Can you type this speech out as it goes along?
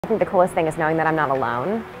I think the coolest thing is knowing that I'm not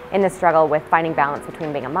alone in the struggle with finding balance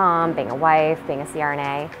between being a mom, being a wife, being a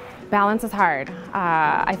CRNA. Balance is hard.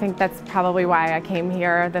 I think that's probably why I came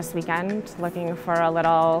here this weekend, looking for a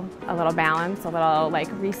little balance, a little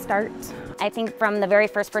restart. I think from the very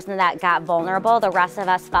first person that got vulnerable, the rest of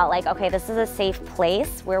us felt like, okay, this is a safe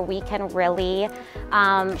place where we can really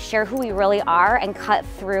share who we really are and cut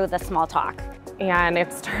through the small talk. And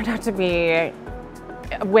it's turned out to be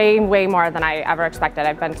way more than I ever expected.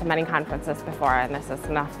 I've been to many conferences before, and this is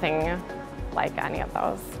nothing like any of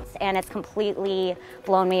those. And it's completely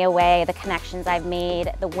blown me away. The connections I've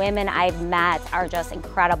made, the women I've met are just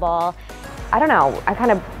incredible. I don't know, I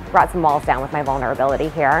kind of brought some walls down with my vulnerability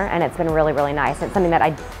here, and it's been really nice. It's something that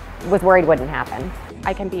I was worried wouldn't happen.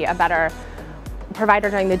 I can be a better provider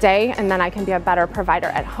during the day, and then I can be a better provider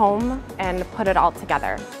at home and put it all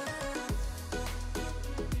together.